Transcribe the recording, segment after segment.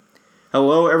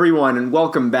Hello, everyone, and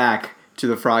welcome back to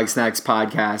the Frog Snacks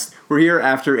podcast. We're here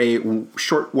after a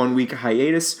short 1-week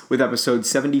hiatus with episode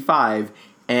 75,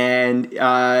 and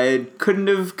it couldn't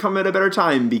have come at a better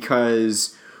time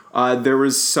because there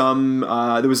was a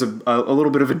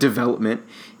little bit of a development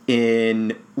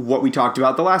in what we talked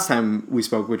about the last time we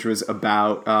spoke, which was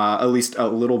about, at least a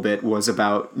little bit, was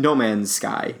about No Man's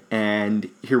Sky. And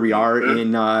here we are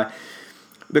in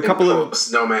the couple of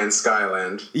No Man's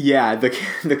Skyland. Yeah,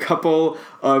 the couple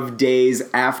of days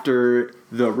after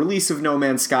the release of No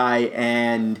Man's Sky,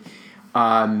 and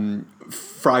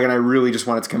Frog and I really just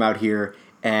wanted to come out here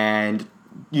and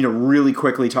really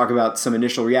quickly talk about some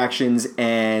initial reactions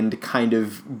and kind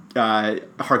of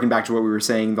harken back to what we were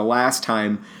saying the last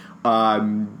time.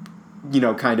 Letting you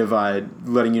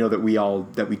know that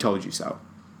we told you so.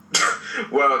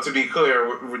 Well, to be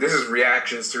clear, this is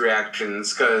reactions to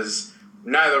reactions because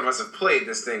neither of us have played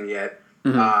this thing yet.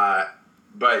 Mm-hmm.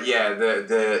 But yeah,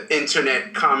 the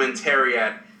internet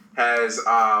commentariat has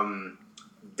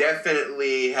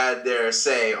definitely had their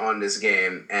say on this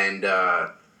game, and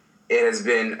it has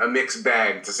been a mixed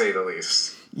bag, to say the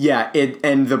least. Yeah,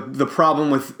 and the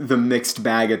problem with the mixed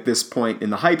bag at this point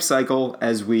in the hype cycle,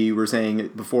 as we were saying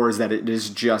before, is that it is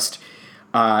just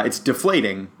it's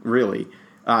deflating, really.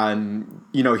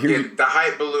 The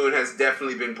hype balloon has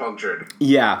definitely been punctured.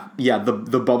 Yeah,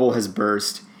 the bubble has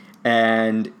burst,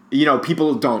 and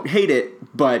people don't hate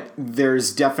it, but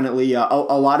there's definitely a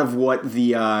lot of what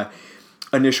the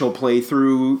initial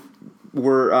playthrough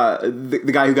were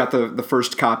the guy who got the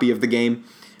first copy of the game.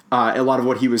 A lot of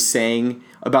what he was saying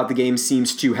about the game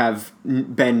seems to have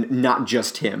been not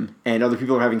just him, and other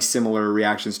people are having similar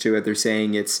reactions to it. They're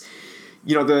saying it's,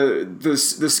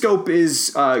 the scope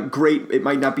is great. It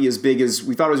might not be as big as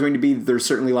we thought it was going to be. There's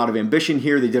certainly a lot of ambition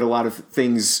here. They did a lot of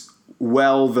things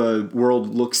well. The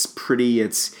world looks pretty.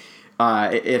 It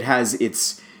has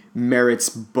its merits,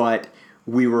 but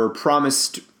we were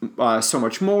promised so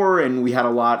much more, and we had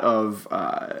a lot of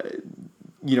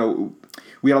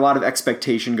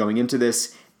expectation going into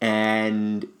this,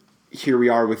 and here we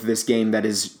are with this game that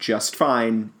is just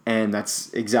fine, and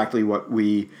that's exactly what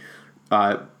we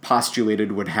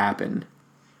postulated would happen.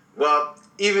 Well,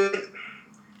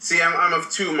 I'm of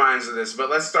two minds of this,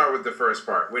 but let's start with the first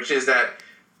part, which is that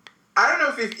I don't know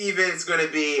if even it's going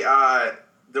to be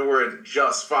the word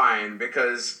just fine,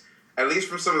 because at least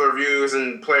from some of the reviews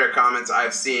and player comments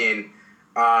I've seen,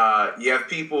 you have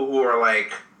people who are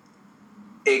like,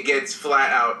 it gets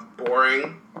flat out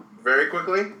boring very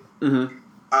quickly,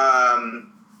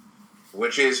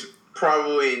 which is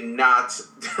probably not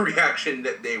the reaction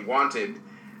that they wanted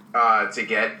to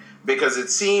get, because it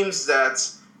seems that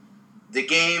the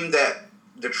game that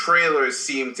the trailers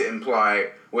seemed to imply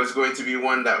was going to be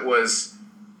one that was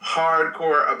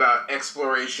hardcore about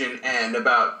exploration and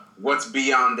about what's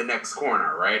beyond the next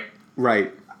corner, right?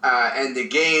 Right. And the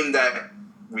game that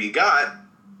we got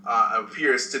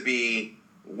appears to be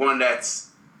one that's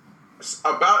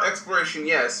about exploration,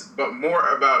 yes, but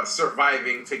more about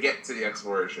surviving to get to the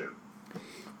exploration.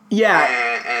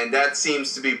 Yeah. And that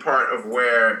seems to be part of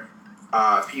where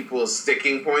people's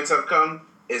sticking points have come,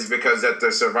 is because that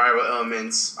the survival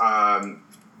elements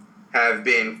have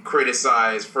been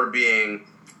criticized for being,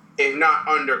 if not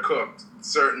undercooked,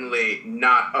 certainly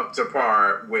not up to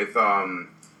par with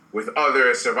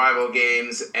other survival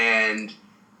games, and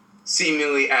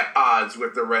seemingly at odds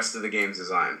with the rest of the game's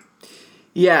design.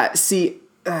 Yeah, see,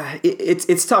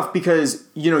 it's tough because,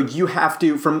 you have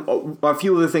to, from a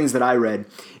few of the things that I read,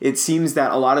 it seems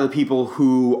that a lot of the people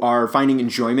who are finding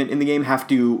enjoyment in the game have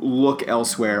to look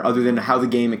elsewhere other than how the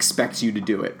game expects you to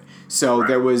do it. So right.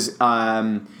 There was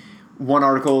one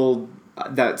article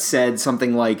that said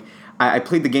something like, I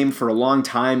played the game for a long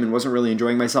time and wasn't really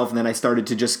enjoying myself, and then I started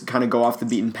to just kind of go off the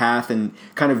beaten path and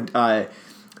kind of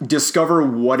discover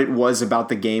what it was about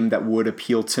the game that would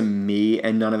appeal to me,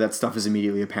 and none of that stuff is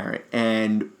immediately apparent.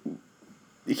 And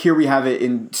here we have it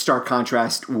in stark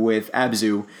contrast with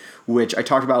Abzu, which I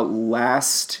talked about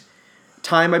last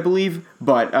time, I believe,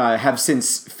 but have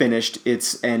since finished.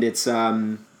 It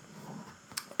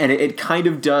kind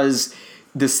of does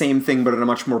the same thing, but in a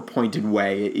much more pointed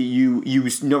way. You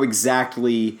know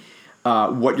exactly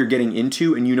what you're getting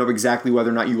into, and you know exactly whether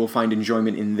or not you will find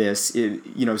enjoyment in this,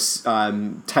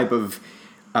 type of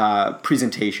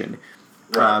presentation.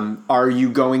 Right. Are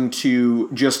you going to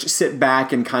just sit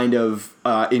back and kind of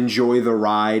enjoy the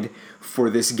ride for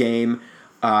this game,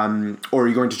 or are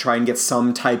you going to try and get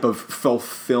some type of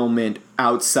fulfillment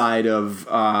outside of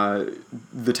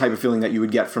the type of feeling that you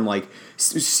would get from like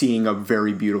seeing a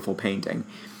very beautiful painting?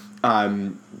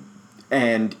 And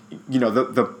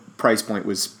the price point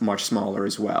was much smaller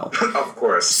as well. Of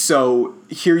course. So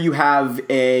here you have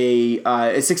a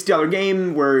 $60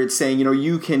 game where it's saying,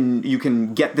 you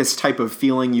can get this type of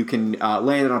feeling. You can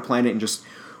land on a planet and just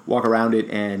walk around it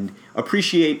and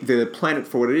appreciate the planet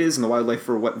for what it is and the wildlife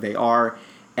for what they are,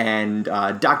 and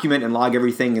document and log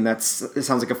everything. And it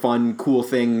sounds like a fun, cool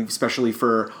thing, especially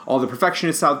for all the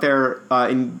perfectionists out there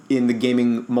in the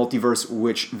gaming multiverse,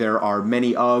 which there are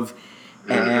many of.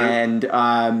 Mm-hmm.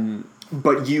 And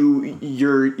but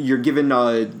you're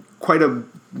given quite a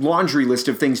laundry list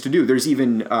of things to do. There's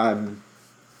even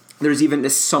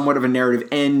this somewhat of a narrative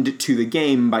end to the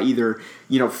game by either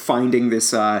finding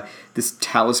this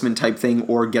talisman type thing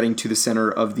or getting to the center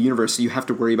of the universe. So you have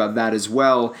to worry about that as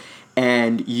well,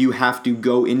 and you have to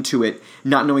go into it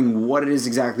not knowing what it is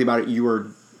exactly about it you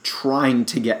are trying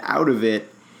to get out of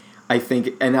it, I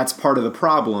think, and that's part of the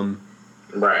problem.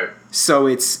 Right. So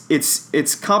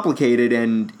it's complicated,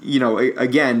 and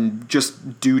again,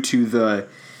 just due to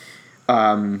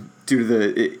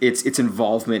its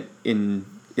involvement in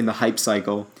the hype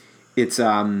cycle, it's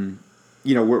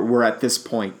we're at this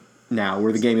point now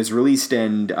where the game is released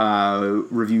and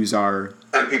reviews are,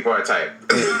 and people are tight.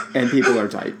 and people are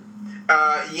tight.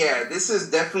 Yeah, this is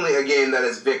definitely a game that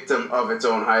is victim of its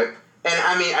own hype, and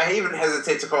I mean, I even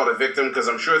hesitate to call it a victim because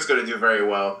I'm sure it's going to do very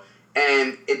well.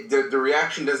 And the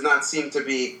reaction does not seem to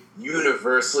be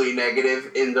universally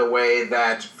negative in the way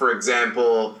that, for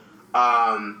example,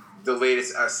 the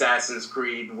latest Assassin's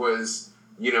Creed was,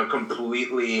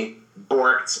 completely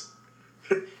borked,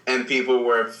 and people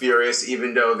were furious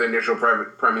even though the initial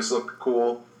premise looked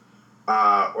cool,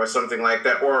 or something like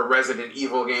that, or a Resident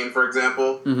Evil game, for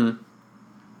example.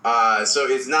 Mm-hmm. So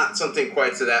it's not something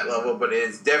quite to that level, but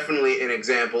it's definitely an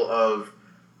example of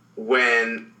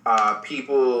when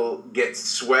people get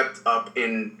swept up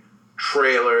in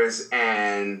trailers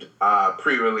and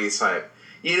pre-release hype.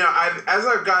 As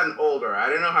I've gotten older, I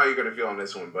don't know how you're going to feel on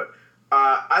this one, but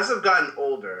as I've gotten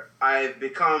older, I've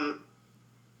become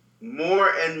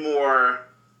more and more,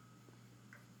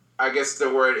 I guess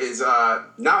the word is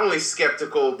not only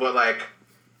skeptical, but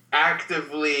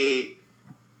actively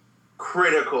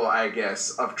critical, I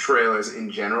guess, of trailers in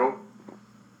general.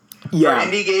 Yeah. For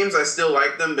indie games, I still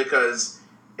like them because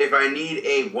if I need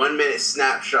a 1-minute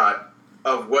snapshot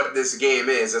of what this game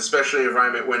is, especially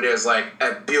when there's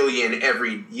a billion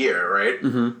every year, right?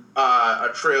 Mm-hmm. A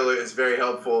trailer is very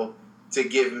helpful to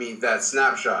give me that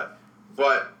snapshot.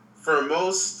 But for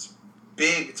most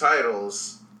big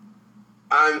titles,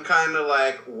 I'm kind of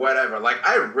whatever.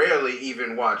 I rarely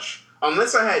even watch,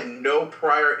 unless I had no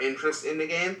prior interest in the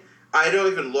game, I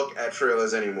don't even look at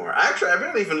trailers anymore. Actually, I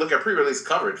barely even look at pre-release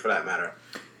coverage, for that matter.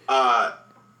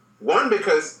 One,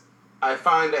 because I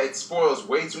find that it spoils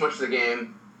way too much of the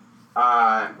game.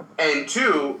 And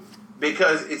two,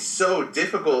 because it's so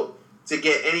difficult to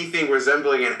get anything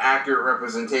resembling an accurate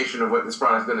representation of what this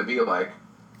product's going to be like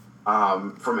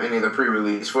from any of the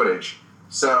pre-release footage.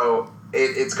 So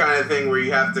it's kind of thing where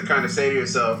you have to kind of say to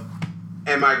yourself,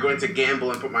 am I going to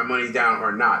gamble and put my money down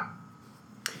or not?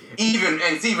 And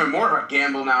it's even more of a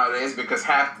gamble nowadays because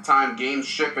half the time games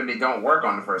ship and they don't work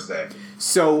on the first day.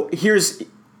 So here's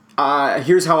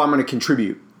how I'm going to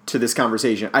contribute to this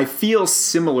conversation. I feel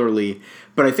similarly,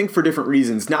 but I think for different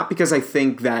reasons. Not because I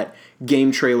think that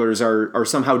game trailers are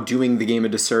somehow doing the game a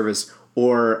disservice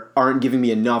or aren't giving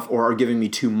me enough or are giving me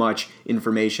too much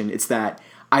information. It's that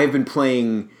I've been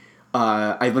playing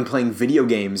video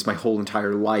games my whole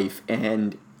entire life,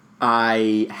 and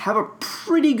I have a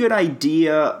pretty good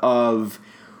idea of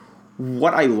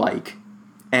what I like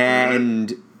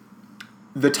and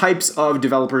the types of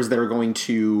developers that are going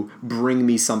to bring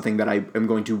me something that I am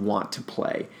going to want to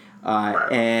play,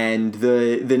 and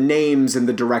the names and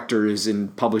the directors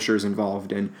and publishers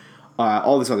involved and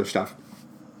all this other stuff.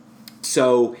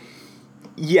 So,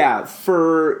 yeah,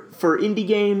 for indie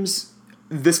games,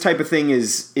 this type of thing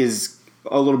is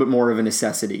a little bit more of a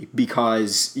necessity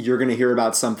because you're going to hear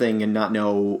about something and not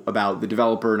know about the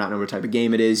developer, not know what type of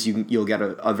game it is. You'll get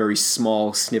a very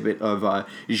small snippet of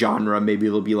genre. Maybe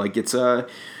it'll be it's a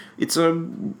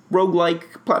roguelike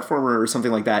platformer or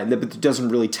something like that, but it doesn't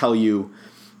really tell you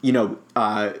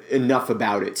enough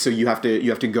about it. So you have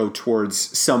to go towards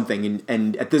something,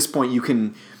 and at this point you've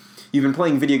been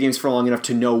playing video games for long enough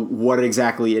to know what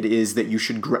exactly it is that you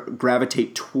should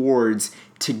gravitate towards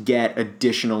to get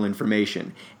additional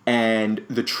information. And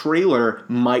the trailer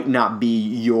might not be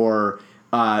your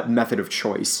method of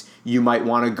choice. You might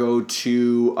want to go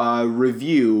to a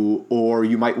review, or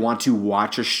you might want to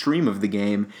watch a stream of the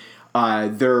game.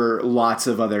 There are lots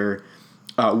of other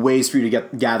ways for you to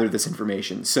gather this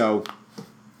information. So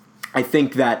I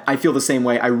think that I feel the same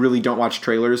way. I really don't watch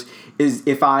trailers. Is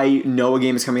if I know a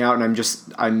game is coming out and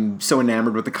I'm so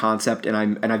enamored with the concept and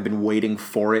I've been waiting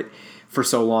for it for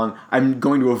so long, I'm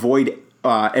going to avoid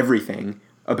everything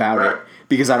about it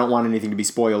because I don't want anything to be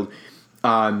spoiled.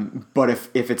 But if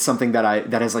it's something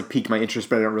that has like piqued my interest,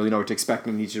 but I don't really know what to expect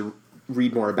and need to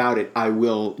read more about it, I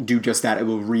will do just that. I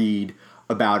will read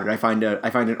about it. I find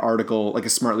an article, like a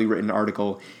smartly written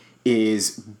article,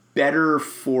 is better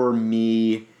for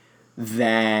me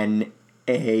than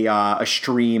a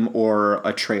stream or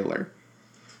a trailer.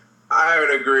 I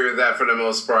would agree with that for the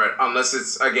most part, unless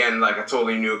it's, again, like a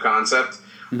totally new concept.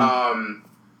 Mm-hmm.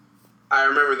 I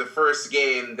remember the first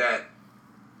game that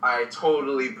I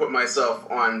totally put myself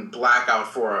on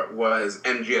blackout for was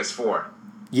MGS4.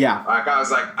 Yeah. Like, I was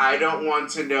like, I don't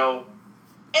want to know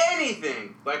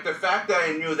anything. Like, the fact that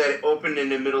I knew that it opened in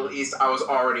the Middle East, I was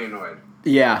already annoyed.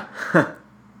 Yeah.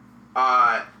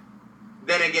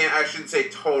 Then again, I shouldn't say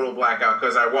total blackout,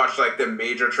 because I watched, like, the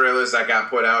major trailers that got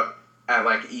put out at,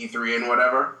 like, E3 and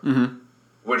whatever. Mm-hmm.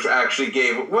 Which actually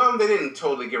well, they didn't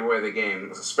totally give away the game,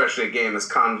 especially a game as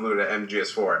convoluted as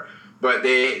MGS4. But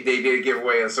they did give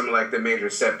away some of, like, the major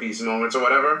set-piece moments or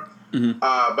whatever. Mm-hmm.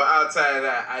 But outside of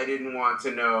that, I didn't want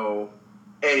to know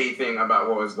anything about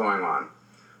what was going on.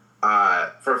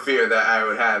 For fear that I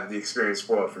would have the experience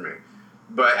spoiled for me.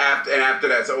 But after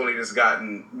that, it's only just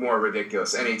gotten more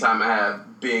ridiculous. Anytime I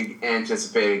have big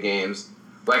anticipated games,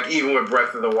 like even with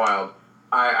Breath of the Wild,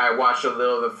 I watched a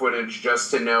little of the footage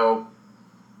just to know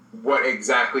what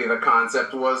exactly the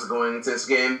concept was going into this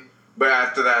game. But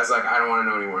after that, it's like, I don't want to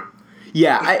know anymore.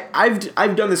 Yeah,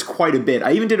 I've done this quite a bit.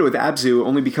 I even did it with Abzu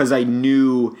only because I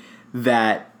knew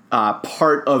that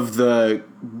part of the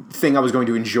thing I was going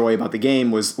to enjoy about the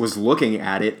game was looking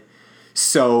at it.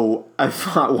 So I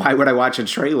thought, why would I watch a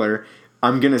trailer?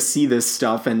 I'm going to see this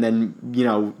stuff, and then,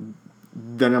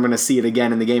 then I'm going to see it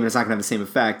again in the game, and it's not going to have the same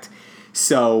effect.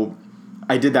 So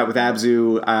I did that with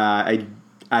Abzu.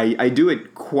 I do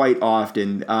it quite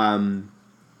often.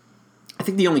 I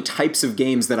think the only types of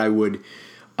games that I would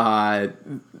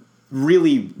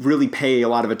really pay a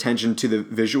lot of attention to the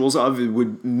visuals of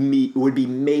would be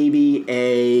maybe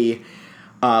a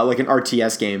like an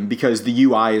RTS game, because the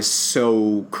UI is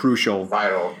so crucial,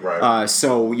 vital, right?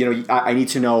 So I need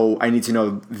to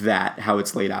know that, how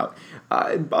it's laid out.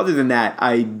 Other than that,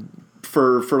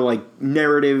 for like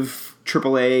narrative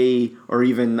AAA or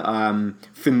even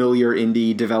familiar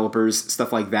indie developers,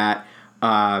 stuff like that,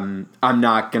 I'm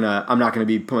not gonna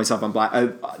be put myself on black.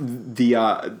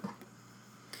 The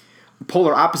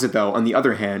polar opposite, though, on the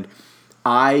other hand,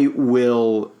 I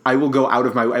will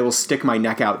stick my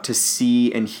neck out to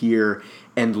see and hear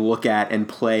and look at and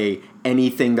play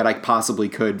anything that I possibly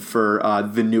could for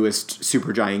the newest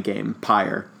Supergiant game,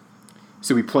 Pyre.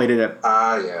 So we played it at.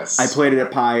 Yes. I played it at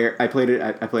Pyre. I played it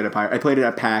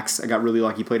at PAX. I got really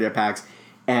lucky. Played it at PAX,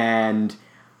 and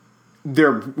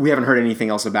we haven't heard anything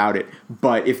else about it.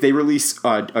 But if they release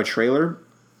a trailer,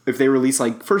 if they release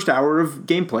like first hour of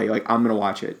gameplay, like, I'm gonna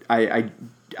watch it. I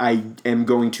am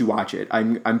going to watch it.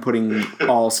 I'm putting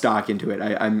all stock into it.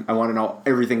 I want to know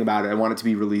everything about it. I want it to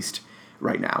be released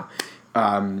right now.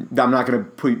 I'm not going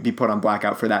to be put on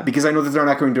blackout for that, because I know that they're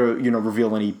not going to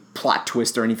reveal any plot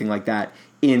twist or anything like that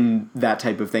in that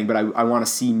type of thing. But I want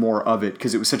to see more of it,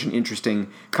 because it was such an interesting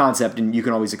concept, and you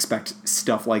can always expect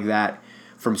stuff like that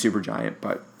from Supergiant.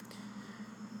 But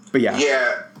yeah.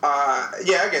 Yeah,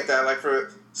 I get that. Like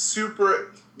for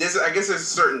I guess there's a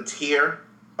certain tier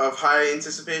of high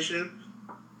anticipation,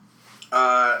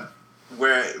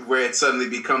 where it suddenly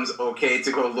becomes okay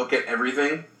to go look at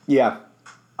everything. Yeah.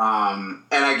 And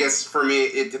I guess for me,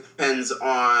 it depends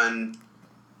on,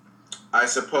 I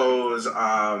suppose,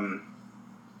 the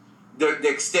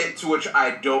extent to which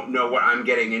I don't know what I'm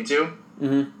getting into.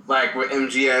 Mm-hmm. Like with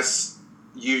MGS,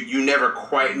 you never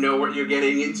quite know what you're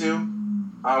getting into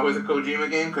with a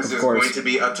Kojima game, because there's going to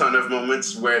be a ton of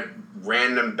moments where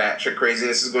random batshit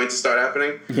craziness is going to start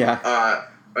happening. Yeah.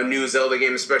 A new Zelda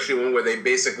game, especially one where they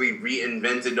basically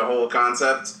reinvented the whole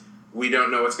concept, we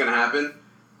don't know what's going to happen.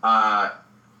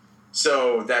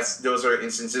 So those are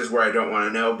instances where I don't want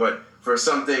to know. But for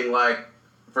something like,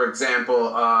 for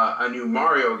example, a new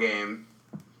Mario game,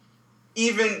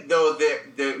 even though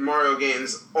the Mario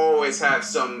games always have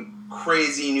some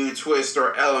crazy new twist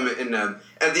or element in them,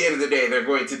 at the end of the day, they're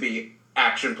going to be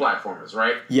action platformers,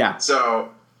 right? Yeah.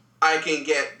 So I can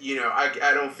get,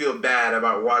 I don't feel bad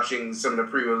about watching some of the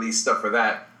pre-release stuff for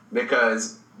that,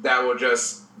 because that will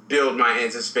just build my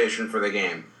anticipation for the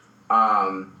game.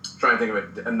 Trying to think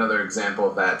of another example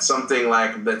of that. Something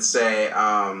like, let's say,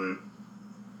 or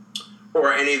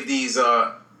any of these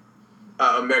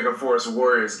Omega Force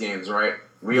Warriors games, right?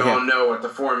 We all know what the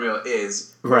formula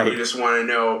is. Right. We just want to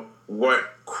know what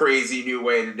crazy new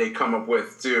way did they come up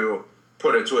with to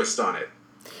put a twist on it.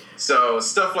 So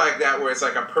stuff like that where it's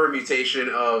like a permutation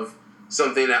of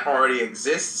something that already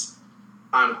exists,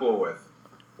 I'm cool with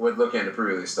looking at the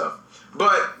pre-release stuff.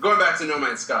 But going back to No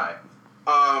Man's Sky,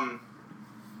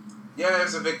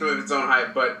 it's a victim of its own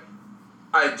hype, but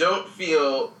I don't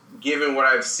feel, given what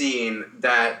I've seen,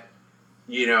 that,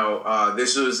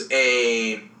 this was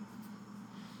I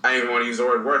don't even want to use the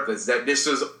word worthless, that this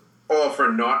was all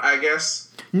for naught, I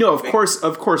guess. No, of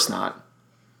course not.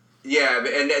 Yeah,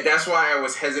 and that's why I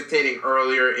was hesitating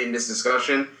earlier in this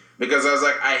discussion, because I was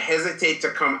like, I hesitate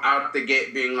to come out the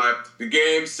gate being like, the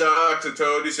game sucks, I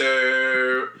told you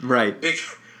so. Right.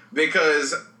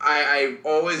 Because I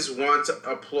always want to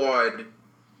applaud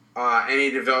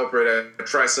any developer to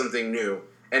try something new.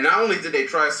 And not only did they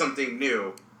try something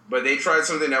new, but they tried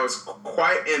something that was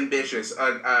quite ambitious.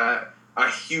 A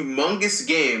humongous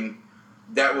game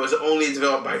that was only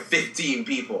developed by 15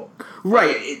 people.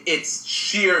 Right. It's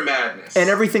sheer madness. And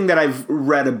everything that I've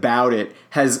read about it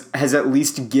has at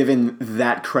least given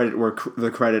that credit where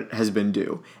the credit has been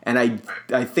due. And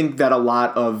I think that a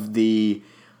lot of the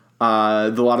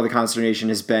consternation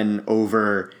has been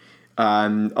over a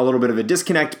little bit of a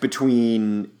disconnect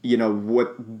between,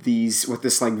 what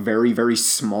this like very, very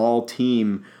small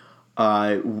team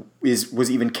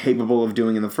was even capable of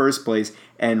doing in the first place,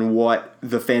 and what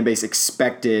the fan base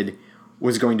expected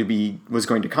was going to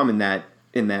come in that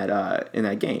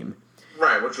game.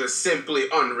 Right, which was simply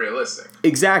unrealistic.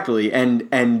 Exactly,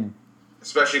 and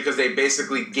especially because they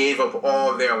basically gave up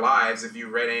all of their lives, if you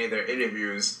read any of their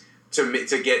interviews,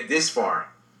 to get this far.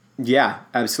 Yeah,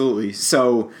 absolutely.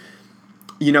 So,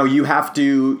 you have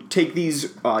to take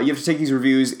these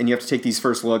reviews, and you have to take these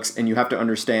first looks, and you have to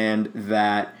understand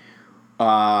that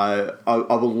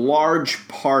a large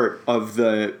part of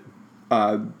the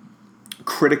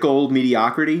critical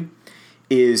mediocrity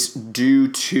is due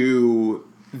to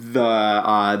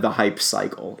the hype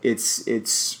cycle.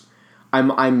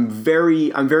 I'm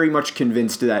very much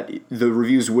convinced that the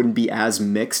reviews wouldn't be as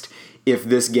mixed if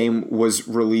this game was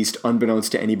released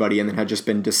unbeknownst to anybody and then had just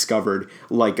been discovered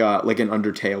like an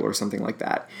Undertale or something like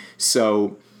that.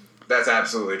 So that's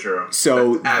absolutely true.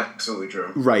 That's absolutely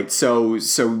true. Right. So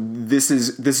this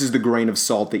is the grain of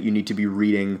salt that you need to be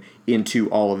reading into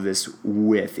all of this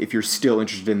with if you're still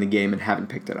interested in the game and haven't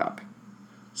picked it up.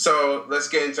 So let's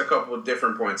get into a couple of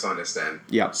different points on this then.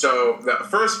 Yeah. So the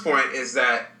first point is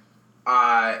that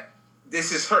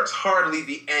this is hardly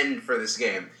the end for this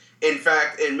game. In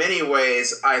fact, in many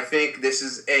ways, I think this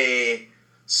is a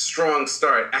strong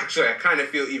start. Actually, I kind of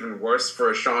feel even worse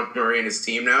for Sean Murray and his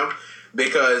team now,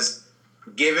 because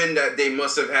given that they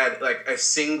must have had like a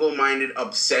single-minded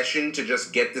obsession to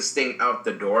just get this thing out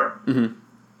the door, mm-hmm.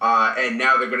 And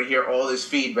now they're going to hear all this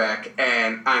feedback,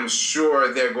 and I'm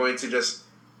sure they're going to just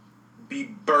be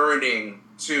burning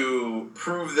to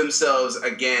prove themselves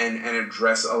again and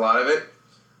address a lot of it.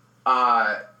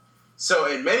 So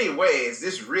in many ways,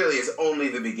 this really is only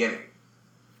the beginning.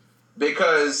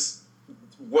 Because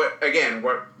what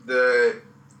the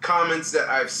comments that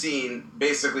I've seen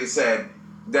basically said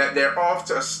that they're off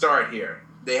to a start here.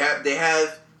 They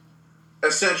have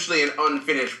essentially an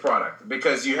unfinished product,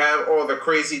 because you have all the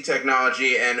crazy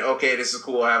technology and, okay, this is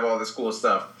cool, I have all this cool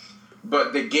stuff.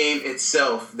 But the game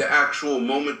itself, the actual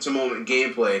moment-to-moment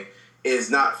gameplay, is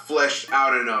not fleshed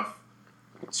out enough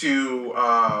to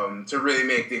really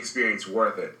make the experience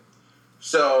worth it.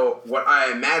 So what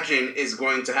I imagine is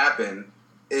going to happen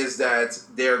is that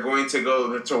they're going to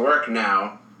go to work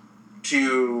now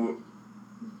to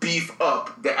beef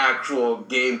up the actual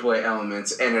gameplay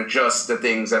elements and adjust the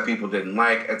things that people didn't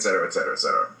like, etc., etc.,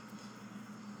 etc.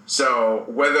 So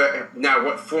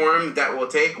what form that will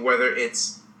take, whether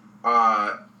it's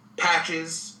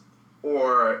patches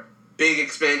or big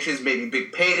expansions, maybe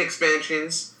big paid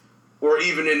expansions, or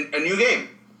even a new game.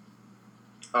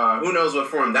 Who knows what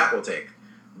form that will take.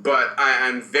 But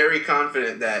I'm very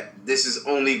confident that this is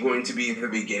only going to be the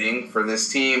beginning for this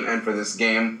team and for this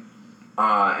game.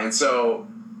 And so,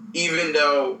 even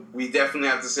though we definitely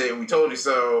have to say we told you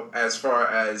so as far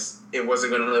as it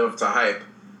wasn't going to live up to hype,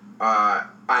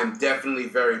 I'm definitely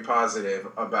very positive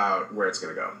about where it's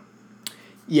going to go.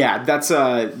 Yeah, that's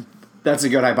a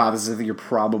good hypothesis. I think you're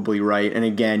probably right. And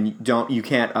again, you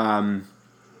can't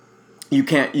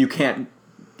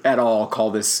at all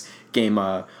call this game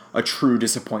a true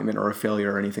disappointment or a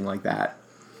failure or anything like that.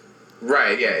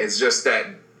 Right, yeah. It's just that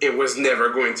it was never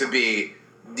going to be,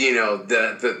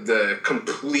 the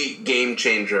complete game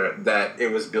changer that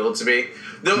it was billed to be.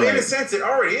 Though, right. In a sense, it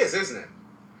already is, isn't it?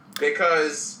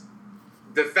 Because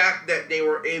the fact that they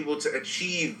were able to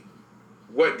achieve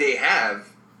what they have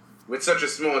with such a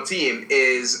small team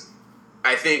is,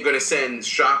 I think, going to send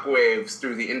shockwaves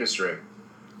through the industry.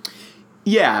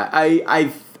 Yeah,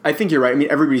 I think you're right. I mean,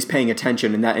 everybody's paying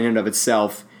attention, and that in and of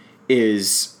itself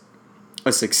is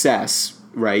a success,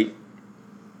 right?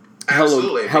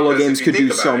 Absolutely. Hello Games could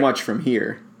do so much from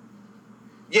here.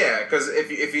 Yeah, because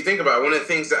if you think about it, one of the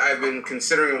things that I've been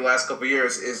considering the last couple of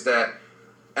years is that,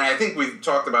 and I think we've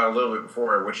talked about it a little bit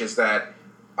before, which is that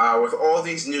with all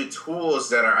these new tools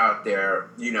that are out there,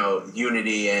 you know,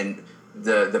 Unity and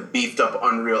the beefed up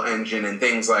Unreal Engine and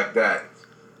things like that,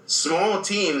 small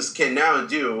teams can now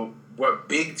do what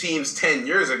big teams 10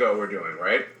 years ago were doing,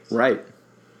 right? Right.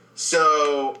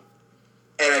 So,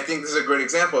 and I think this is a great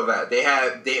example of that.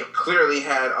 They clearly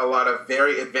had a lot of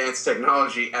very advanced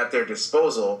technology at their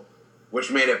disposal,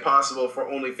 which made it possible for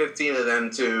only 15 of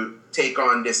them to take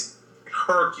on this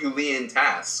Herculean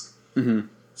task. Mm-hmm.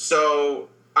 So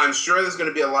I'm sure there's going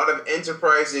to be a lot of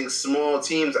enterprising small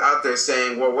teams out there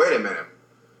saying, well, wait a minute.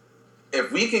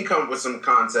 If we can come up with some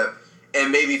concept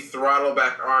and maybe throttle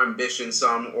back our ambition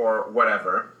some or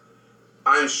whatever,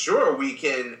 I'm sure we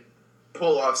can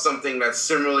pull off something that's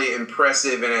similarly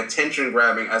impressive and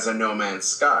attention-grabbing as a No Man's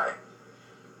Sky.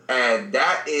 And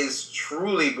that is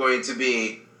truly going to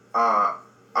be a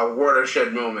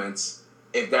watershed moment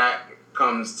if that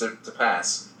comes to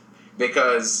pass.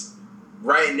 Because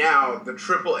right now, the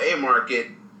AAA market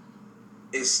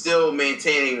is still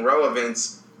maintaining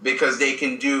relevance because they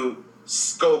can do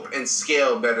scope and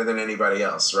scale better than anybody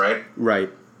else, right? Right.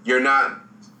 You're not,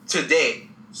 to date,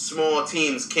 small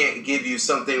teams can't give you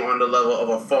something on the level of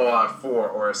a Fallout 4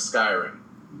 or a Skyrim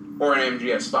or an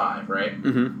nbsp, right?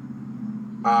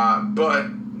 Mm-hmm.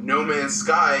 But No Man's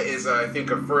Sky is, I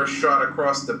think, a first shot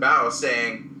across the bow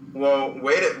saying, well,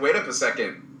 wait up a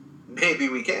second, maybe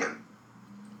we can.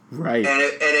 Right. And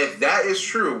if that is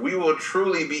true, we will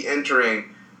truly be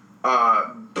entering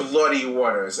bloody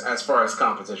waters as far as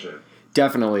competition.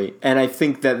 Definitely. And I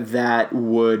think that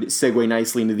would segue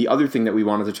nicely into the other thing that we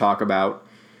wanted to talk about,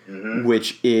 mm-hmm.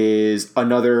 which is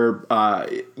another,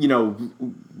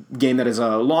 game that is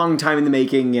a long time in the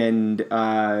making and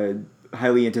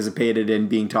highly anticipated and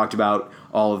being talked about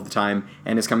all of the time,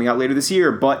 and is coming out later this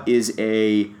year, but is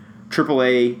a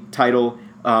AAA title.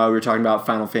 We were talking about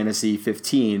Final Fantasy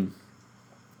 15.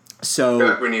 So I feel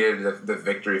like we needed the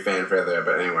victory fanfare there,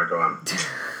 but anyway, go on.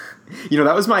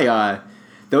 That was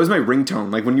my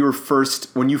ringtone. Like when you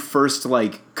first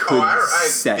like could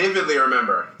I vividly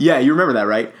remember. Yeah, you remember that,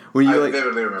 right? When you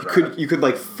vividly remember. You could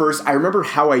like first. I remember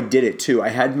how I did it too. I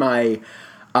had my.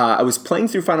 I was playing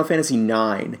through Final Fantasy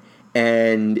 9,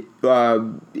 and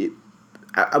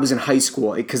I was in high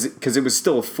school because it was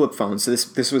still a flip phone. So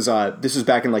this was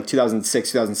back in like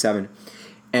 2006, 2007,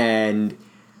 and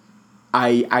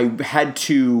I had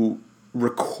to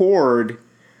record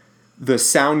the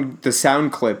sound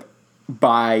clip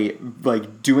by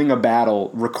like doing a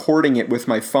battle, recording it with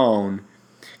my phone,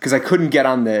 because I couldn't get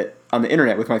on the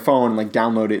internet with my phone and like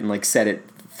download it and like set it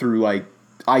through like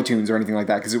iTunes or anything like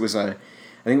that, because I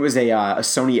think it was a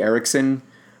Sony Ericsson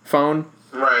phone.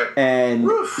 Right. And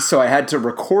so I had to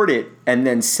record it and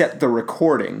then set the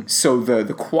recording. So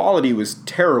the quality was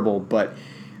terrible, but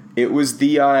it was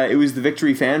the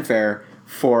victory fanfare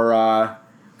for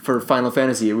Final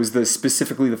Fantasy. It was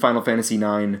specifically the Final Fantasy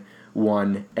 9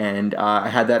 one, and I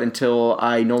had that until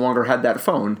I no longer had that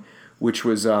phone, which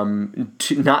was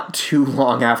not too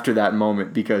long after that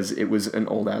moment, because it was an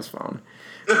old ass phone.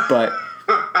 But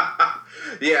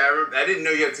yeah, I didn't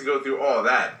know you had to go through all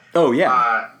that. Oh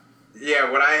yeah. Yeah,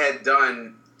 what I had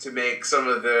done to make some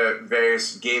of the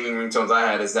various gaming ringtones I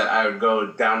had is that I would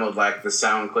go download like the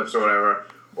sound clips or whatever,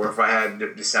 or if I had the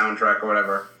soundtrack or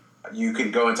whatever, you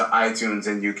can go into iTunes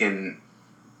and you can,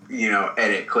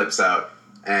 edit clips out,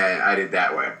 and I did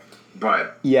that way.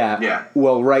 But yeah.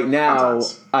 Well, right now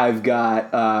sometimes I've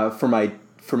got for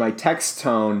my text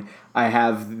tone, I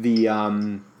have the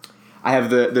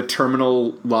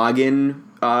terminal login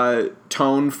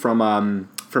tone from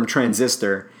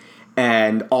Transistor.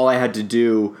 And all I had to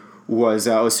do was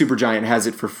Supergiant has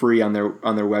it for free on their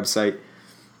website.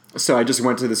 So I just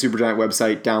went to the Supergiant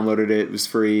website, downloaded it, it was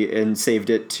free, and saved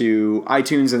it to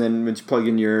iTunes. And then when you plug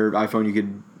in your iPhone, you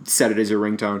could set it as your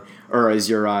ringtone or as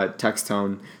your text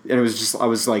tone. And it was just, I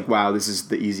was like, wow, this is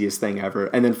the easiest thing ever.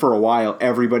 And then for a while,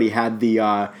 everybody had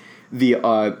the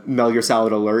Metal Gear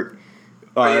Solid alert.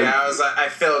 I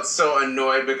felt so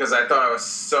annoyed because I thought I was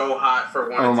so hot for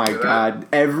wanting to do that. Oh my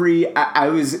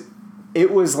god! It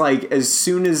was like as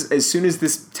soon as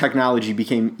this technology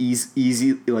became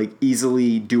easily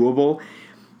doable,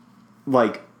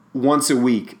 like once a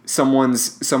week,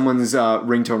 someone's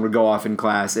ringtone would go off in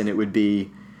class, and it would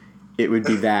be that. It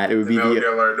would be the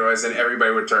alert noise, and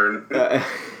everybody would turn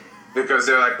because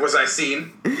they're like, "Was I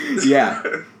seen?" Yeah.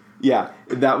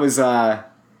 That was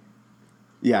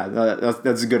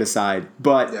that's a good aside,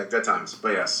 but yeah, good times.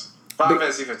 But yes, Final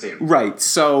Fantasy 15. Right.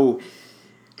 So,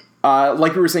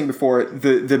 like we were saying before,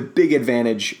 the big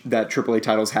advantage that AAA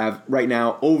titles have right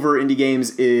now over indie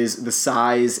games is the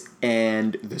size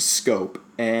and the scope.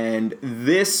 And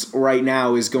this right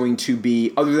now is going to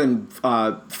be, other than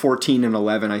 14 and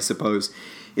 11, I suppose,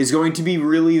 is going to be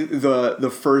really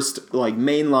the first like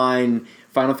mainline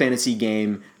Final Fantasy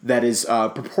game that is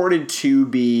purported to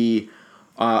be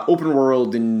open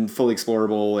world and fully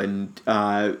explorable and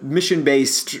mission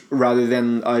based rather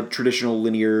than a traditional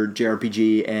linear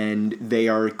JRPG. And they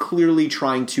are clearly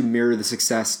trying to mirror the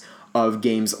success of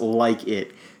games like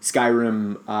it,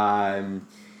 Skyrim,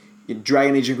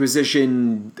 Dragon Age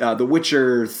Inquisition, The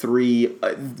Witcher 3,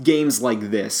 games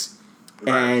like this,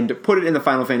 right, and put it in the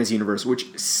Final Fantasy universe,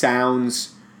 which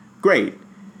sounds great.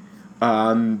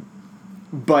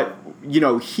 But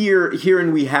here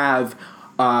we have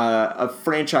a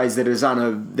franchise that is at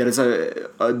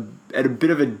a bit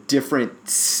of a different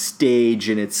stage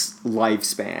in its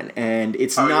lifespan, and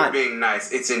it's not you're being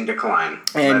nice. It's in decline,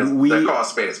 and they call a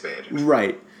spade a spade.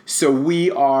 Right. So we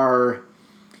are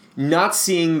not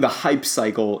seeing the hype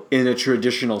cycle in a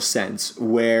traditional sense,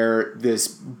 where this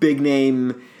big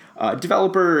name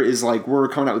developer is like, we're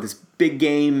coming out with this big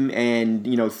game, and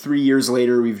 3 years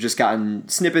later we've just gotten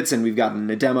snippets and we've gotten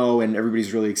a demo and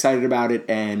everybody's really excited about it,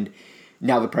 and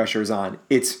now the pressure is on.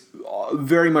 It's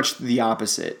very much the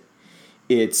opposite.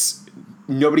 It's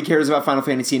nobody cares about Final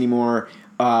Fantasy anymore.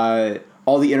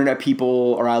 All the internet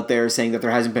people are out there saying that there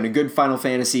hasn't been a good Final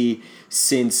Fantasy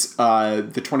since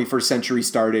the 21st century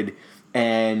started,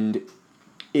 and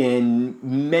in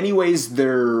many ways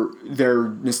they're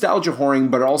nostalgia whoring,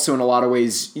 but also in a lot of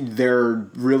ways they're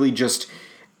really just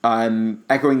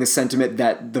echoing the sentiment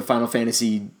that the Final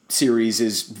Fantasy series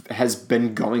has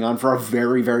been going on for a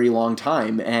very, very long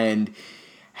time. And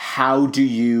how do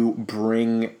you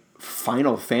bring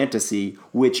Final Fantasy,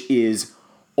 which is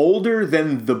older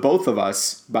than the both of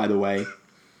us, by the way.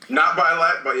 Not by a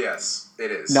lot, but yes,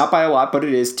 it is. Not by a lot, but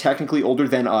it is technically older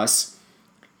than us,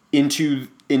 into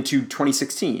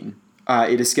 2016.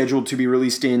 It is scheduled to be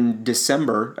released in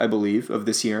December, I believe, of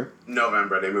this year.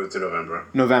 November. They moved to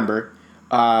November.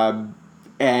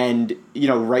 And,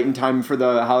 right in time for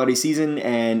the holiday season,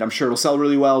 and I'm sure it'll sell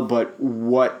really well, but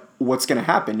what's going to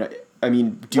happen? I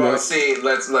mean,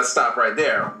 let's stop right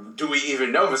there. Do we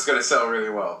even know if it's going to sell really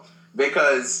well?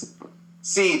 Because,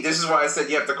 this is why I said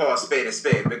you have to call a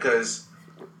spade, because,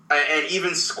 and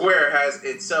even Square has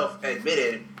itself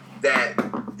admitted that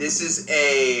this is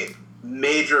a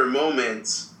major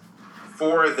moment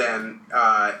for them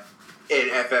in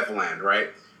FF land, right?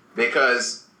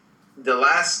 Because the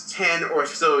last 10 or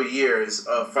so years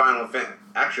of Final Fantasy,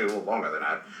 actually a little longer than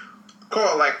that,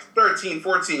 call it like 13,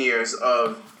 14 years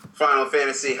of Final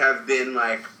Fantasy have been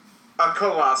like a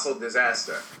colossal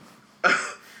disaster.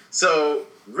 So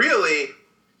really,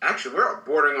 actually we're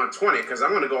bordering on 20, because I'm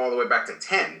going to go all the way back to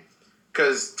 10.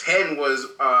 Because 10 was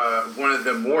one of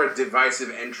the more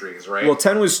divisive entries, right? Well,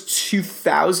 10 was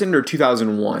 2000 or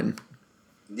 2001.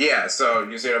 Yeah, so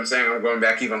you see what I'm saying? I'm going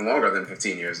back even longer than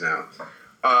 15 years now.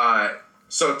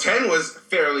 So 10 was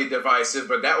fairly divisive,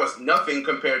 but that was nothing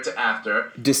compared to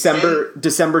after. December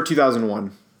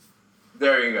 2001.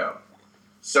 There you go.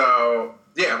 So,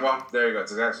 yeah, well, there you go.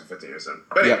 It's actually 15 years in.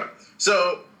 But anyway,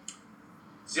 so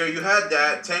you had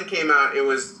that. 10 came out. It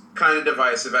was kind of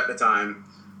divisive at the time.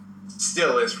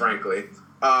 Still is, frankly.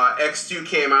 X2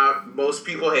 came out. Most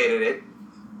people hated it.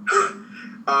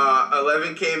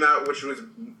 11 came out, which was...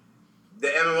 The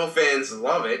MMO fans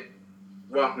love it.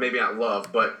 Well, maybe not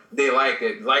love, but they liked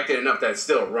it. Liked it enough that it's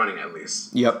still running, at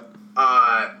least. Yep.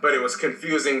 But it was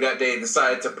confusing that they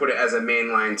decided to put it as a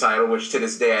mainline title, which to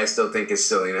this day I still think is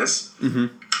silliness. Mm-hmm.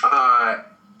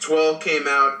 12 came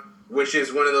out, which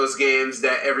is one of those games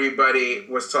that everybody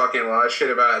was talking a lot of shit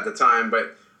about at the time,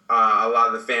 but a lot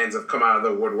of the fans have come out of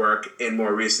the woodwork in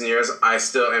more recent years. I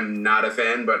still am not a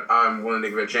fan, but I'm willing to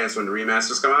give it a chance when the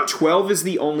remasters come out. 12 is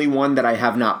the only one that I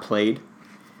have not played.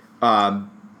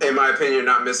 In my opinion,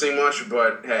 not missing much,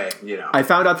 but hey, I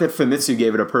found out that Famitsu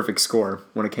gave it a perfect score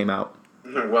when it came out.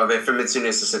 Well, Famitsu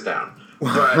needs to sit down.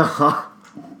 But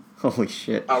holy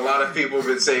shit. A lot of people have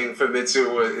been saying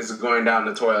Famitsu is going down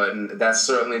the toilet, and that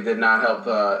certainly did not help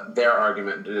their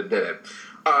argument, did it?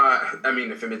 I mean,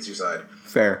 the Famitsu side.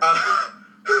 Fair.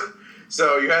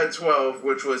 So you had 12,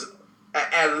 which was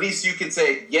at least you could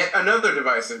say yet another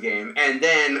divisive game. And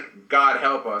then, God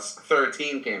help us,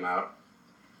 13 came out.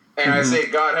 And I say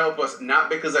God help us not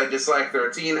because I dislike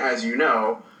 13, as you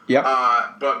know,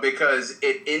 but because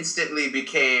it instantly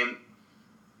became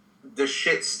the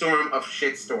shitstorm of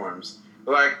shitstorms.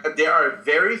 Like, there are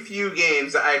very few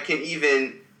games that I can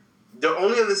even... The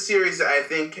only other series that I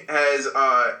think has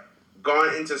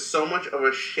gone into so much of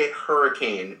a shit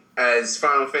hurricane as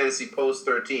Final Fantasy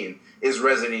post-13 is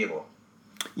Resident Evil.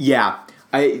 Yeah.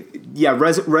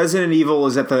 Resident Evil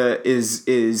is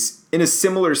is in a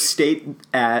similar state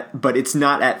but it's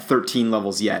not at 13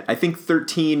 levels yet. I think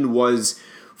 13 was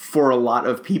for a lot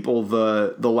of people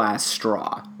the last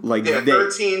straw. Like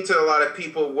 13 to a lot of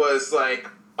people was like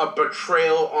a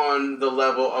betrayal on the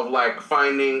level of like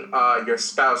finding your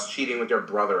spouse cheating with your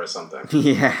brother or something.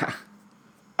 Yeah.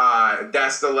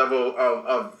 That's the level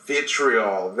of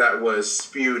vitriol that was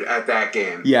spewed at that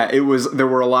game. Yeah, it was. There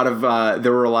were a lot of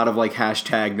like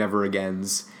hashtag never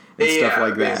agains and stuff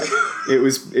like that. It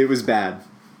was bad.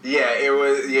 Yeah, it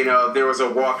was. You know, there was a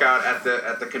walkout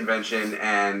at the convention,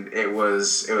 and it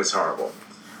was horrible.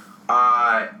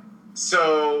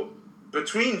 So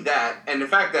between that and the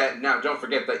fact that now, don't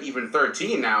forget that even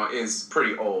 13 now is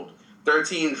pretty old.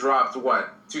 13 dropped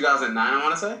what, 2009? I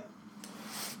want to say.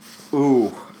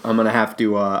 Ooh, I'm gonna have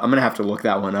to look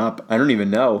that one up. I don't even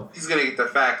know. He's gonna get the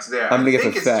facts there. I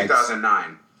think it's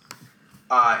 2009,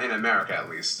 in America at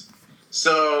least.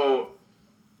 So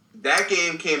that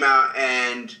game came out,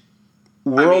 and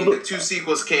the two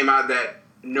sequels came out that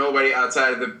nobody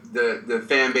outside of the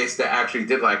fan base that actually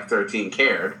did like 13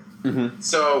 cared. Mm-hmm.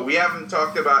 So we haven't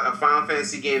talked about a Final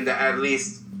Fantasy game that at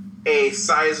least a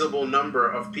sizable number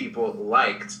of people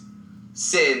liked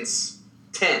since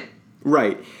 10.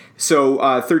 Right. So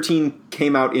 13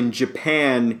 came out in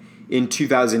Japan in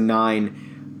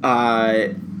 2009,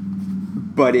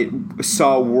 but it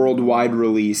saw a worldwide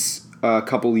release a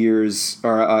couple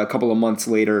of months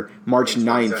later, March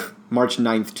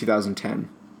 9th, 2010.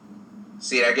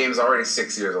 See, that game's already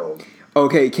 6 years old.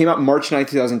 Okay, it came out March 9th,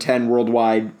 2010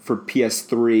 worldwide for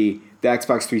PS3. The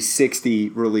Xbox 360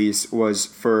 release was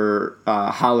for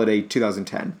holiday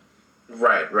 2010.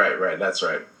 Right. That's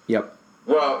right. Yep.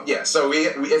 Well, yeah, so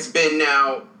it's been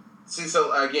now since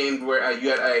a game where you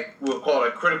had we'll call it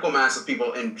a critical mass of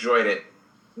people enjoyed it,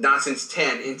 not since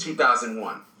 10 in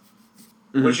 2001,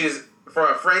 which is, for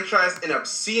a franchise, an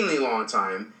obscenely long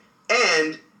time.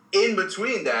 And in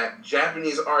between that,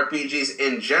 Japanese RPGs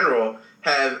in general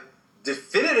have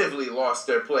definitively lost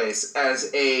their place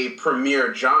as a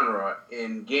premier genre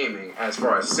in gaming as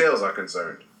far as sales are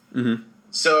concerned. Mm-hmm.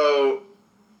 So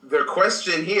the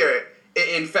question here...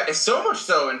 In fact, so much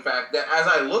so, in fact, that as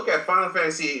I look at Final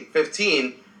Fantasy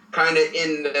 15, kind of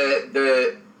in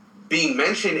the being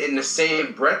mentioned in the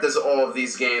same breath as all of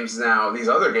these games now, these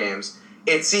other games,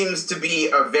 it seems to be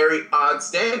a very odd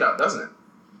standout, doesn't it?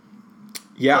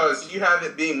 Yeah. Because you have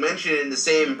it being mentioned in the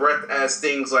same breath as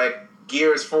things like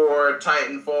Gears 4,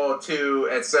 Titanfall 2,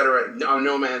 etc.,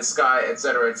 No Man's Sky,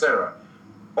 etc.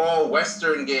 All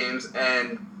Western games,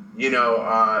 and,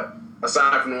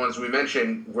 aside from the ones we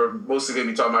mentioned, we're mostly going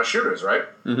to be talking about shooters, right?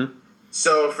 Mm-hmm.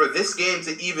 So for this game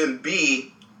to even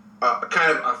be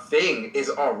kind of a thing is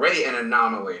already an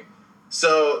anomaly.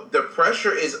 So the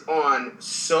pressure is on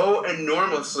so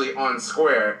enormously on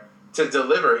Square to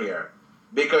deliver here.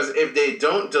 Because if they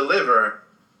don't deliver,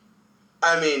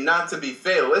 I mean, not to be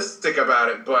fatalistic about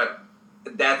it, but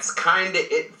that's kind of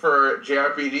it for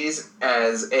JRPGs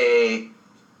as a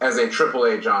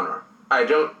AAA genre.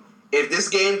 If this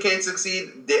game can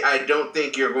succeed, I don't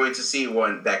think you're going to see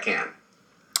one that can.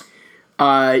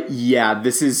 Yeah,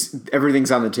 everything's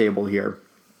on the table here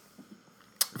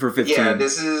for 15. Yeah,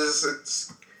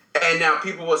 and now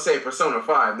people will say Persona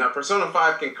 5. Now, Persona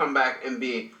 5 can come back and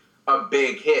be a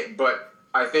big hit, but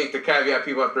I think the caveat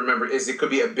people have to remember is it could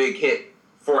be a big hit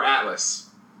for Atlas.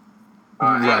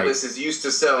 Right. Atlas is used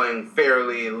to selling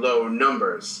fairly low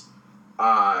numbers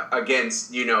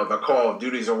against, the Call of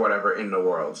Duties or whatever in the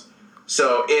world.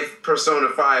 So if Persona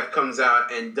 5 comes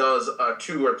out and does a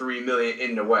 2 or 3 million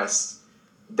in the West,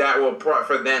 that will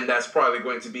for them that's probably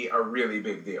going to be a really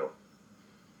big deal.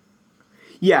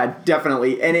 Yeah,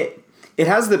 definitely, and it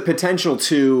has the potential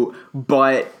to,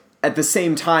 but at the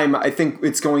same time, I think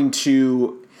it's going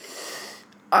to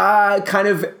kind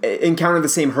of encounter the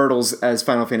same hurdles as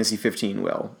Final Fantasy 15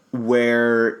 will.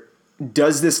 Where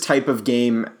does this type of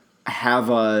game have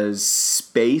a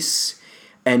space,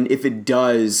 and if it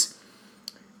does.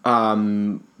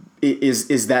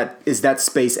 Is that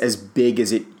space as big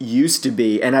as it used to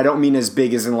be? And I don't mean as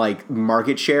big as in like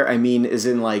market share. I mean as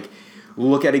in like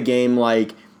look at a game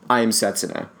like I Am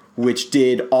Setsuna which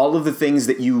did all of the things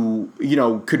that you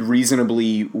could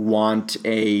reasonably want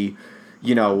a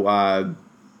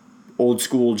old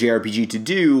school JRPG to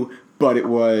do, but it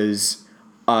was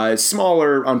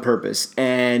smaller on purpose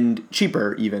and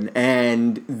cheaper even,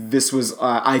 and this was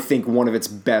I think one of its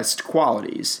best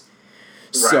qualities.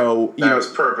 Right. So that was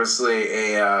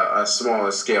purposely a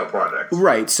smaller scale project.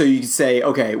 Right. So you could say,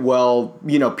 okay, well,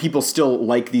 people still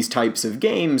like these types of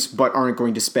games, but aren't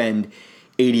going to spend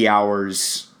 80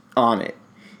 hours on it.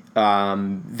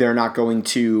 They're not going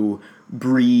to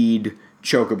breed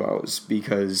chocobos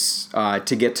because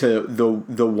to get to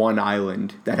the one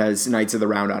island that has Knights of the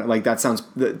Round on it, like that sounds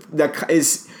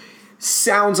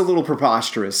a little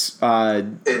preposterous.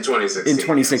 In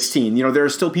 2016, yes. There are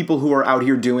still people who are out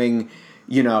here doing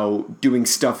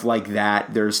stuff like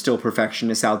that. There's still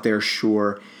perfectionists out there,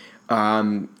 sure.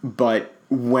 But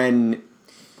when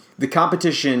the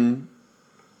competition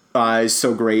is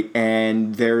so great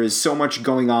and there is so much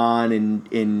going on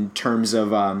in terms of,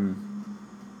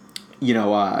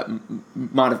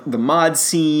 the mod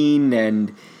scene,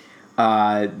 and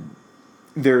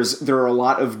there are a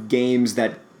lot of games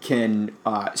that can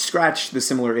scratch the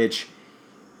similar itch.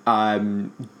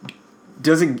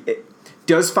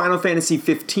 Does Final Fantasy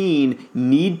 15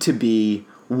 need to be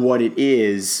what it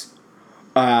is?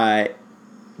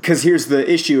 Because here's the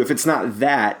issue: if it's not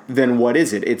that, then what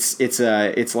is it?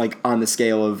 It's like on the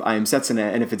scale of I Am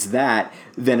Setsuna, and if it's that,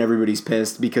 then everybody's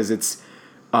pissed because it's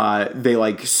they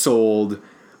like sold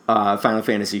Final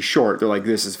Fantasy short. They're like,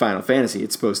 this is Final Fantasy.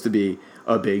 It's supposed to be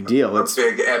a big deal. It's a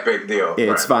big epic deal.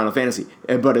 It's right. Final Fantasy,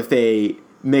 but if they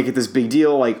make it this big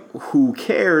deal, like who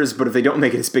cares? But if they don't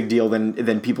make it this big deal,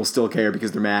 then people still care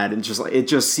because they're mad. And it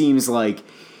just seems like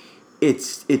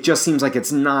it's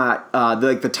not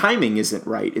the timing isn't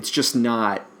right. It's just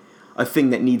not a thing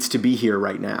that needs to be here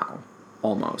right now.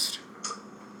 Almost.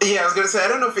 Yeah, I was gonna say I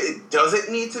don't know if it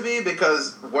doesn't need to be,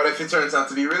 because what if it turns out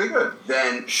to be really good?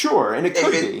 Then sure, and it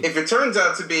could be. If it turns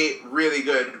out to be really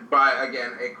good by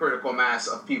again a critical mass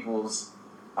of people's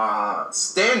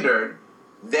standard,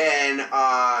 then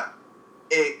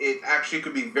it actually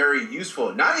could be very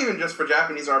useful, not even just for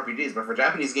Japanese RPGs, but for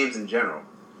Japanese games in general.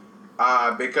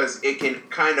 Because it can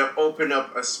kind of open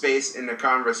up a space in the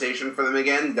conversation for them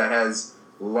again that has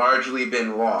largely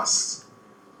been lost.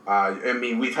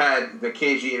 We've had the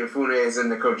Keiji Inafunes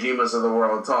and the Kojimas of the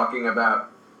world talking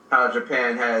about how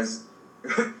Japan is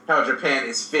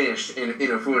finished, in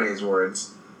Inafune's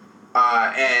words.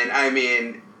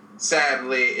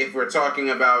 Sadly, if we're talking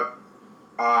about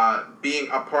being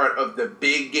a part of the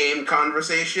big game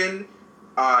conversation,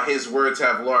 his words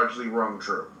have largely rung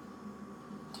true.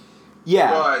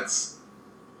 Yeah. But,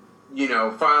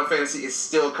 Final Fantasy is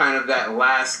still kind of that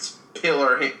last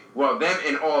pillar. Well, them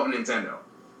and all of Nintendo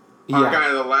are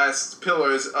kind of the last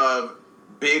pillars of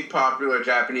big popular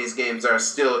Japanese games that are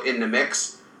still in the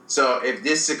mix. So if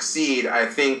this succeed, I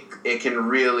think it can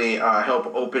really help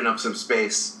open up some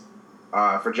space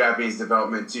for Japanese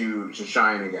development to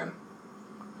shine again.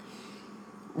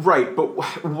 Right,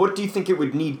 but what do you think it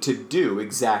would need to do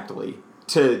exactly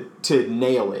to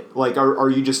nail it? Like, are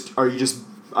you just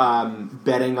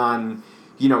betting on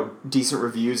decent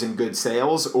reviews and good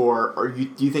sales, or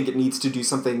do you think it needs to do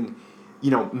something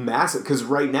massive? Because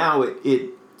right now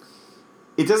it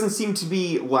doesn't seem to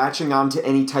be latching on to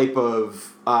any type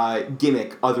of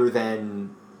gimmick other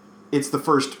than it's the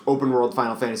first open world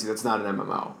Final Fantasy that's not an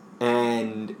MMO,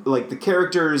 and like the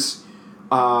characters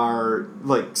are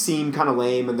like seem kind of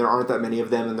lame, and there aren't that many of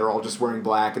them, and they're all just wearing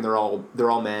black, and they're all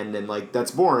men, and like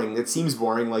that's boring. It seems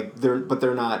boring. Like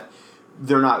they're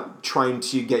not trying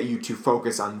to get you to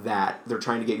focus on that. They're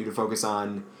trying to get you to focus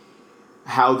on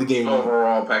how the game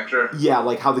overall picture. Yeah,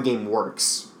 like how the game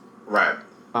works. Right.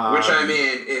 Which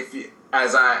if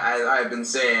as I've been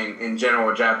saying in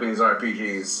general, Japanese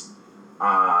RPGs,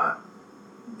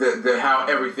 the how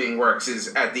everything works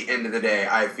is at the end of the day,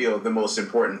 I feel the most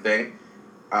important thing.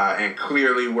 And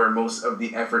clearly where most of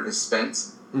the effort is spent.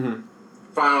 Mm-hmm.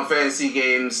 Final Fantasy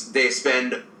games, they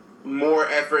spend more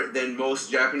effort than most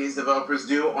Japanese developers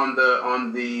do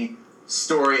on the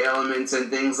story elements and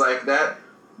things like that.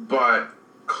 But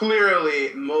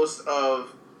clearly most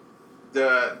of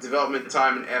the development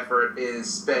time and effort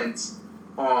is spent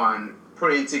on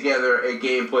putting together a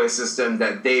gameplay system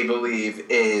that they believe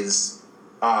is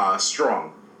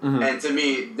strong. Mm-hmm. And to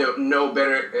me, no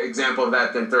better example of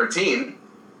that than 13.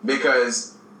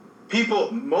 Because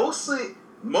most of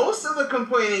the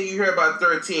complaining you hear about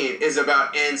 13 is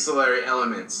about ancillary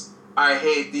elements. I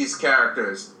hate these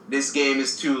characters. This game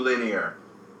is too linear.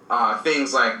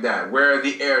 Things like that. Where are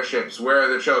the airships? Where are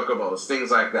the chocobos?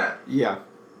 Things like that. Yeah.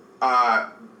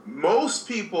 most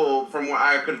people, from what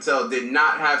I could tell, did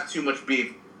not have too much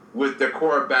beef with the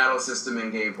core battle system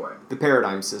and gameplay. The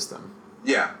paradigm system.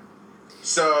 Yeah.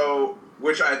 So,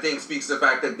 which I think speaks to the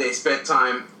fact that they spent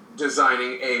time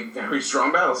designing a very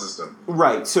strong battle system.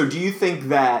 Right. So do you think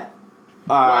that...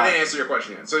 well, I didn't answer your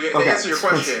question yet. So to okay. answer your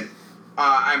question,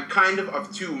 I'm kind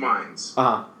of two minds.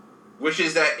 Uh-huh. Which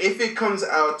is that if it comes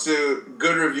out to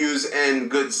good reviews and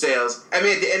good sales, I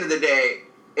mean, at the end of the day,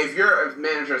 if you're a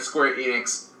manager at Square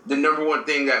Enix, the number one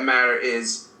thing that matters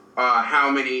is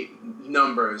how many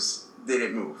numbers did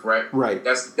it move, right? Right.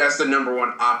 That's the number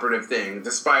one operative thing,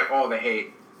 despite all the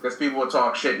hate, because people will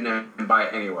talk shit and buy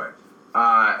it anyway.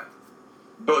 But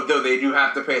though they do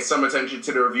have to pay some attention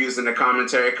to the reviews and the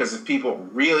commentary, because if people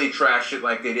really trash it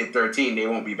like they did 13, they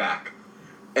won't be back.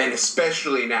 And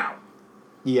especially now.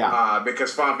 Yeah.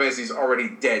 Because Final Fantasy is already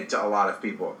dead to a lot of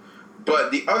people.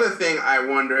 But the other thing I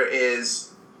wonder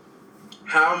is,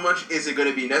 how much is it going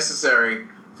to be necessary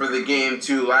for the game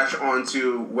to latch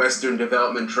onto Western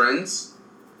development trends?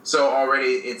 So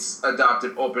already it's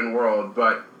adopted open world,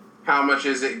 but how much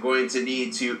is it going to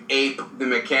need to ape the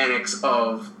mechanics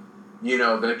of, the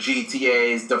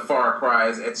GTAs, the Far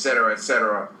Cries, et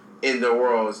cetera, in the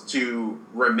worlds to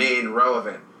remain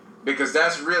relevant? Because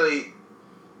that's really,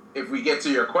 if we get to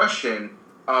your question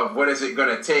of what is it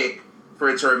going to take for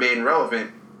it to remain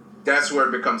relevant, that's where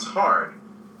it becomes hard.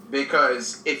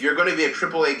 Because if you're going to be a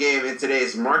AAA game in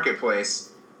today's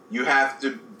marketplace, you have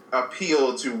to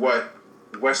appeal to what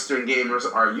Western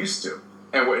gamers are used to.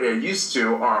 And what they're used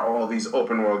to are all these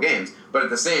open world games. But at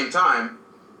the same time,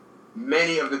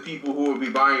 many of the people who will be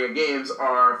buying your games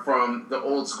are from the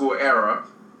old school era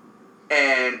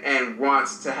and want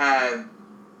to have,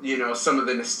 some of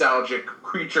the nostalgic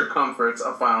creature comforts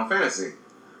of Final Fantasy.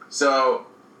 So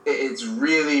it's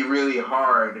really, really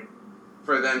hard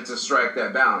for them to strike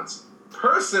that balance.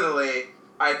 Personally,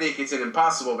 I think it's an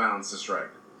impossible balance to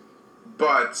strike.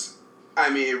 But,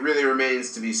 it really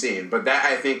remains to be seen. But that,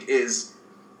 I think, is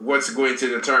what's going to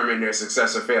determine their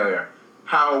success or failure.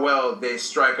 How well they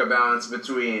strike a balance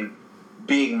between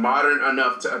being modern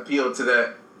enough to appeal to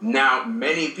the now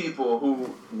many people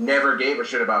who never gave a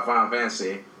shit about Final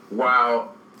Fantasy,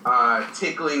 while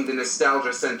tickling the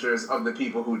nostalgia centers of the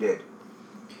people who did.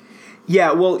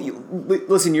 Yeah, well,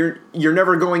 listen, you're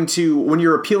never going to, when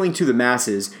you're appealing to the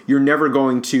masses, you're never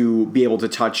going to be able to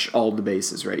touch all the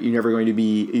bases, right? You're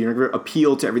never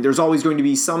appeal to there's always going to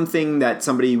be something that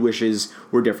somebody wishes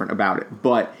were different about it.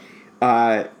 But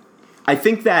I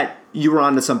think that you were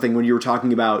onto something when you were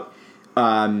talking about,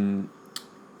 like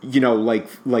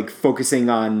focusing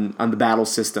on the battle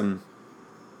system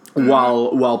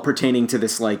while pertaining to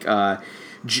this, like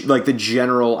the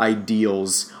general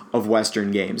ideals of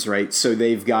Western games, right? So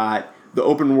they've got the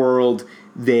open world,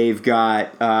 they've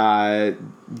got,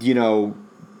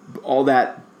 all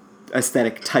that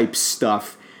aesthetic type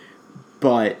stuff,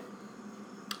 but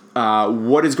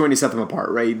what is going to set them apart,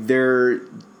 right?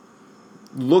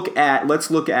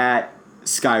 Let's look at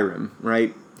Skyrim,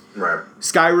 right? Right.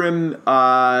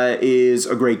 Skyrim is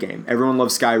a great game. Everyone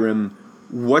loves Skyrim.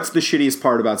 What's the shittiest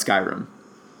part about Skyrim?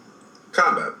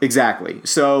 Combat. Exactly.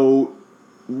 So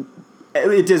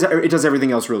it does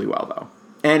everything else really well, though.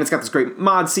 And it's got this great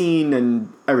mod scene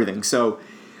and everything. So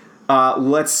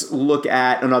let's look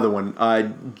at another one.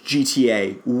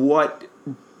 GTA. What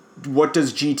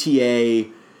does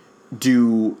GTA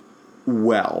do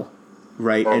well?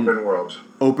 Right? Open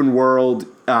world.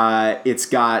 It's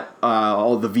got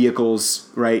all the vehicles,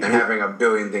 right? And having a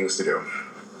billion things to do.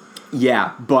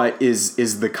 Yeah, but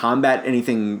is the combat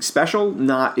anything special?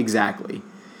 Not exactly.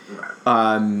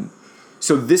 Right.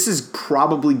 So this is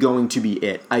probably going to be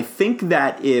it. I think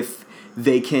that if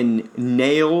they can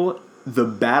nail the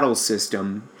battle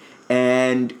system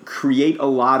and create a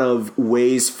lot of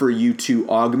ways for you to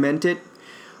augment it,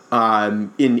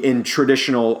 in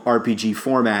traditional RPG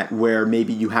format, where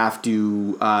maybe you have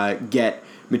to get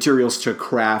materials to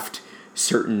craft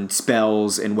certain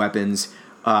spells and weapons,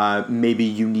 maybe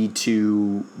you need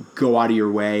to go out of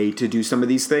your way to do some of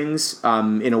these things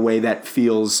in a way that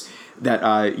feels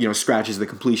that scratches the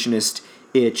completionist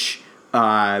itch.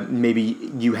 Maybe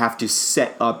you have to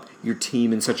set up your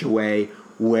team in such a way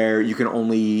where you can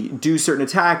only do certain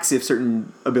attacks if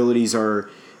certain abilities are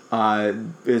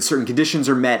certain conditions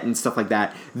are met and stuff like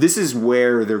that. This is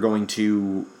where they're going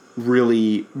to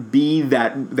really be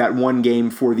that one game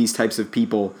for these types of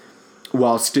people,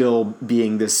 while still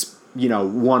being this,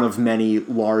 one of many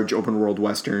large open world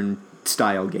Western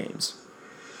style games.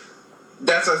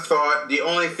 That's a thought. The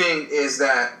only thing is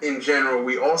that, in general,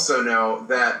 we also know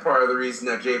that part of the reason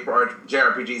that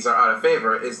JRPGs are out of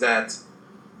favor is that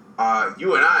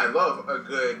you and I love a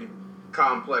good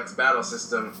complex battle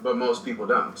system, but most people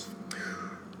don't.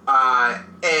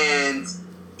 And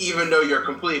even though you're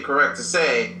completely correct to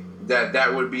say that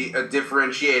that would be a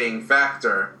differentiating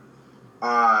factor,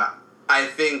 I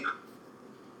think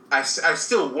I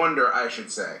still wonder, I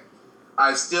should say.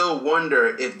 I still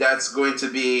wonder if that's going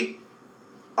to be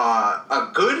a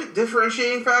good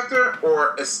differentiating factor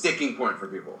or a sticking point for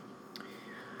people.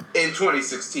 In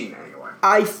 2016, anyway.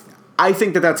 I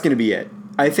think that that's going to be it.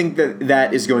 I think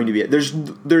that is going to be it.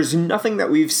 There's nothing that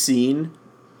we've seen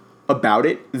about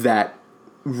it that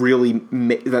really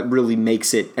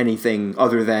makes it anything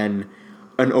other than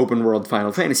an open world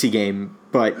Final Fantasy game.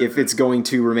 But if it's going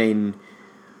to remain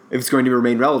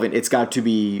relevant, it's got to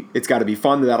be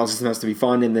fun. The battle system has to be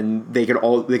fun, and then they could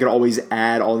always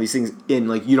add all these things in.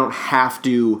 Like, you don't have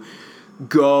to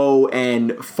go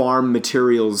and farm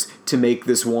materials to make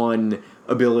this one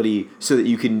ability so that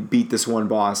you can beat this one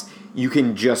boss. You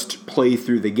can just play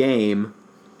through the game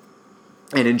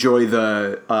and enjoy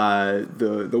the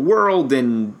world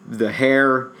and the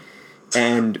hair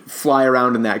and fly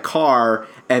around in that car,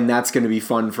 and that's going to be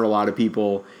fun for a lot of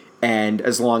people. And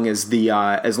as long as the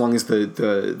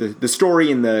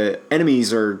story and the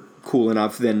enemies are cool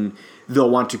enough, then they'll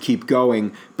want to keep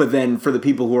going. But then for the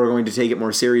people who are going to take it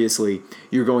more seriously,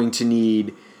 you're going to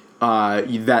need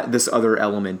this other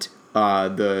element,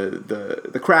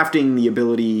 the crafting, the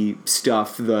ability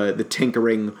stuff, the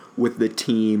tinkering with the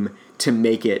team to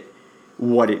make it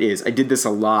what it is. I did this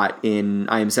a lot in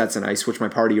I Am Setsun. I switched my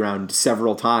party around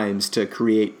several times to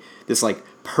create this like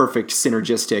perfect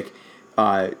synergistic,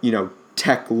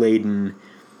 tech-laden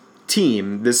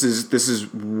team. This is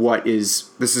what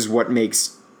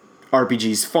makes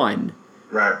RPGs fun.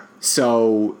 Right.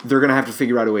 So they're gonna have to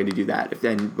figure out a way to do that.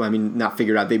 And I mean, not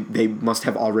figure it out. They must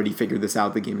have already figured this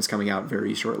out. The game is coming out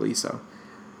very shortly. So.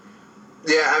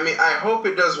 Yeah, I mean, I hope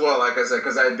it does well. Like I said,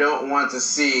 because I don't want to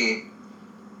see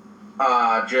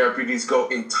JRPGs go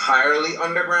entirely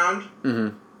underground.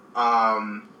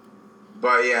 Mm-hmm.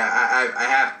 But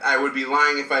yeah, I would be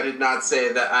lying if I did not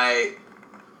say that I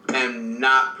am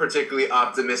not particularly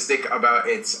optimistic about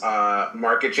its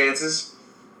market chances.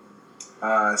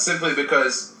 Simply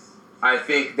because I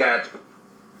think that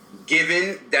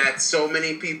given that so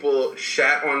many people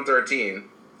shat on 13,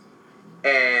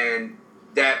 and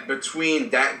that between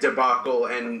that debacle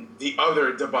and the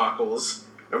other debacles,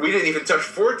 and we didn't even touch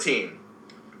 14,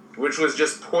 which was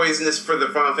just poisonous for the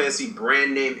Final Fantasy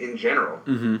brand name in general.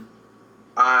 Mm-hmm.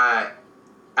 I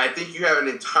think you have an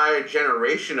entire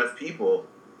generation of people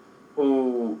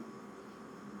who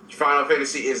Final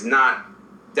Fantasy is not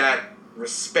that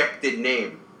respected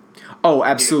name. Oh,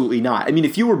 absolutely not. I mean,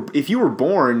 if you were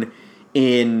born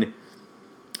in,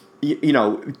 if you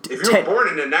were born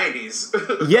in the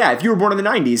 90s. Yeah, if you were born in the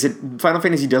 90s, Final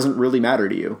Fantasy doesn't really matter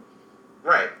to you.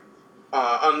 Right.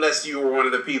 Unless you were one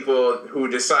of the people who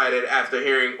decided after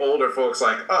hearing older folks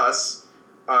like us,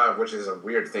 which is a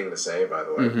weird thing to say, by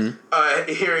the way.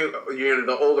 Mm-hmm. Hearing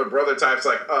the older brother types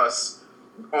like us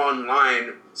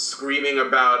online screaming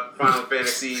about Final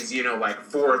Fantasies, like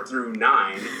 4 through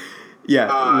 9.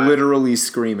 Yeah, literally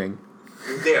screaming.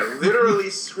 They're literally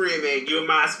screaming, "You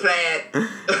must play it!"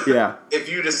 Yeah. If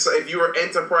you were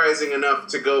enterprising enough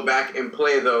to go back and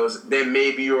play those, then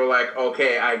maybe you were like,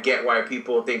 okay, I get why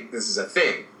people think this is a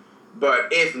thing. But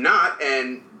if not,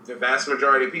 and the vast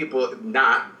majority of people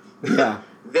not, yeah.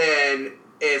 Then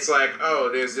it's like,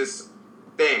 oh, there's this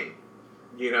thing,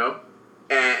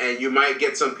 and you might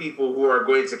get some people who are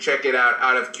going to check it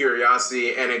out of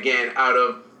curiosity, and again, out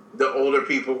of the older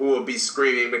people who will be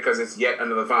screaming because it's yet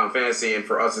another Final Fantasy, and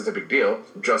for us it's a big deal,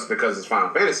 just because it's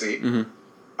Final Fantasy. Mm-hmm.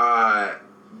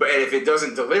 But if it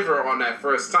doesn't deliver on that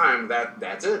first time,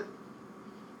 that's it.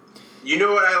 You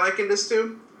know what I liken this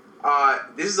to?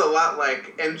 This is a lot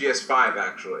like MGS5,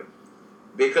 actually.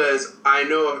 Because I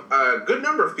know a good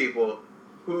number of people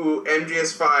who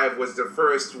MGS5 was the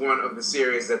first one of the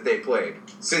series that they played.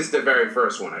 Since the very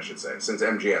first one, I should say. Since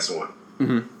MGS1.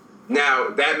 Mm-hmm. Now,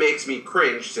 that makes me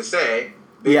cringe to say.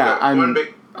 Yeah,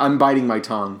 I'm biting my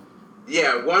tongue.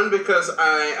 Yeah, one, because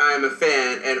I'm a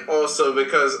fan, and also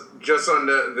because just on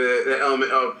the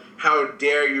element of how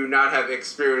dare you not have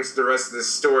experienced the rest of the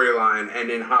storyline and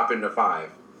then hop into 5.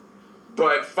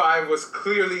 But 5 was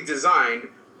clearly designed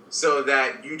so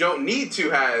that you don't need to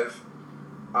have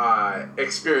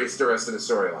experienced the rest of the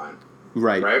storyline.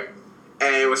 Right. Right?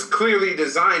 And it was clearly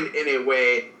designed in a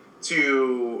way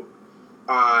to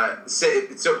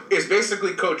say... So it's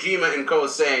basically Kojima and Co.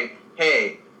 saying,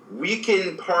 hey, we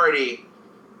can party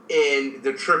in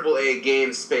the AAA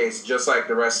game space just like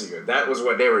the rest of you. That was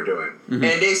what they were doing. Mm-hmm.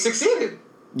 And they succeeded.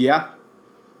 Yeah.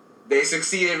 They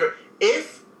succeeded.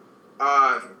 If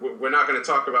we're not going to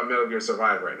talk about Metal Gear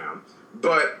Survive right now,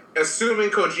 but assuming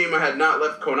Kojima had not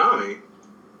left Konami,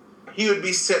 he would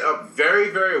be set up very,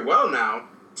 very well now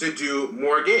to do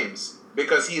more games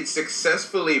because he had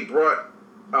successfully brought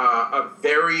a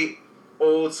very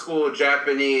old school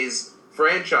Japanese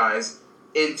franchise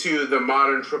into the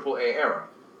modern AAA era.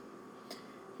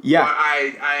 Yeah. But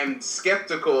I am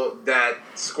skeptical that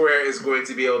Square is going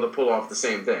to be able to pull off the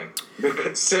same thing.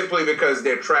 Simply because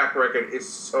their track record is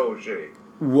so shitty.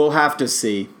 We'll have to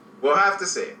see. We'll have to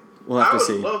see. I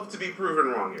would love to be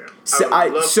proven wrong here.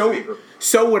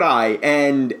 So would I,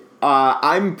 and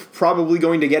I'm probably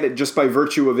going to get it just by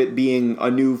virtue of it being a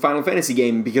new Final Fantasy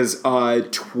game because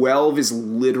 12 is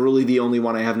literally the only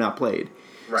one I have not played.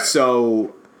 Right.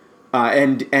 So,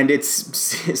 and it's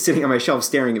sitting on my shelf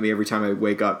staring at me every time I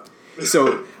wake up.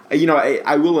 So,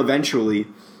 I will eventually.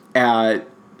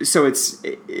 So it's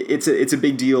a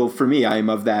big deal for me. I am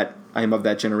of that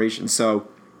generation. So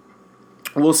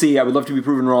we'll see. I would love to be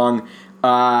proven wrong.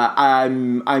 I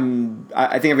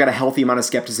think I've got a healthy amount of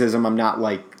skepticism. I'm not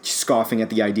like scoffing at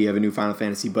the idea of a new Final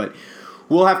Fantasy, but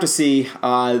we'll have to see.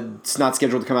 It's not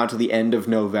scheduled to come out till the end of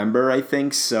November, I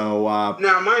think. So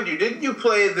now, mind you, didn't you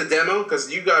play the demo?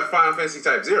 Because you got Final Fantasy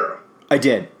Type 0. I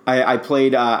did. I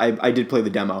played. I did play the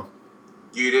demo.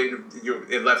 You didn't.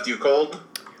 It left you cold.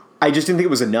 I just didn't think it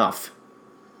was enough.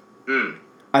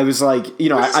 I was like,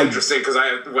 Which is interesting because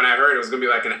when I heard it was going to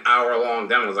be like an hour-long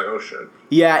demo, I was like, oh, shit.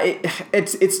 Yeah,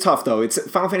 it's tough, though.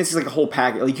 Final Fantasy is like a whole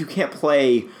pack. Like, you can't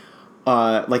play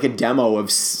like a demo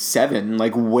of 7.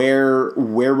 Like, where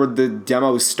would the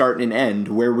demo start and end?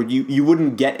 Where would you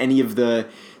wouldn't get any of the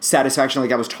satisfaction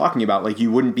like I was talking about. Like,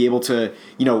 you wouldn't be able to,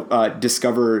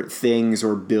 discover things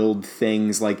or build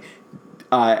things. Like,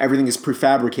 everything is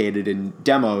prefabricated in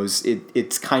demos.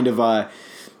 It's kind of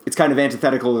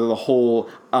antithetical to the whole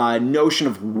notion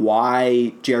of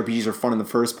why JRPGs are fun in the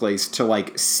first place, to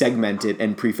like segment it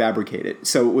and prefabricate it.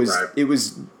 So it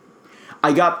was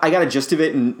I got a gist of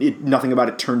it, and nothing about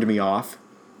it turned me off.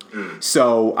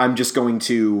 So I'm just going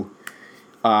to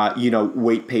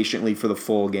wait patiently for the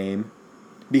full game,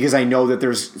 because I know that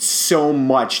there's so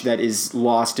much that is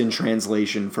lost in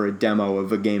translation for a demo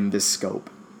of a game this scope.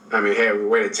 I mean, hey, we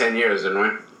waited 10 years,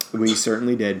 didn't we? We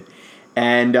certainly did.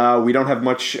 And we don't have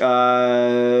much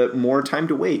more time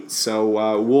to wait.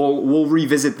 So we'll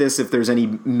revisit this if there's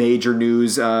any major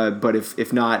news. But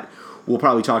if not, we'll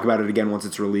probably talk about it again once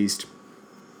it's released.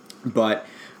 But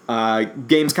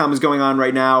Gamescom is going on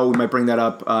right now. We might bring that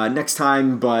up next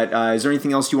time. But is there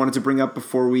anything else you wanted to bring up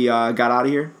before we got out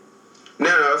of here? No,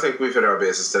 I think we've hit our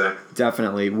bases today.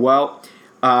 Definitely. Well,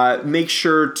 make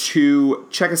sure to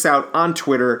check us out on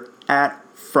Twitter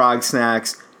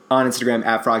 @FrogSnacks, on Instagram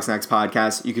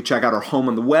 @FrogSnacksPodcast. You can check out our home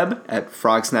on the web at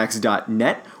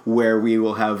frogsnacks.net, where we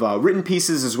will have written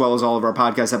pieces as well as all of our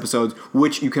podcast episodes,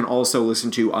 which you can also listen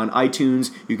to on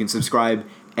iTunes. You can subscribe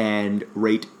and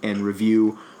rate and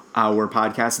review our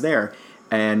podcast there.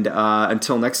 And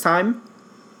until next time,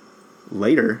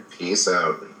 later. Peace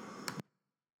out.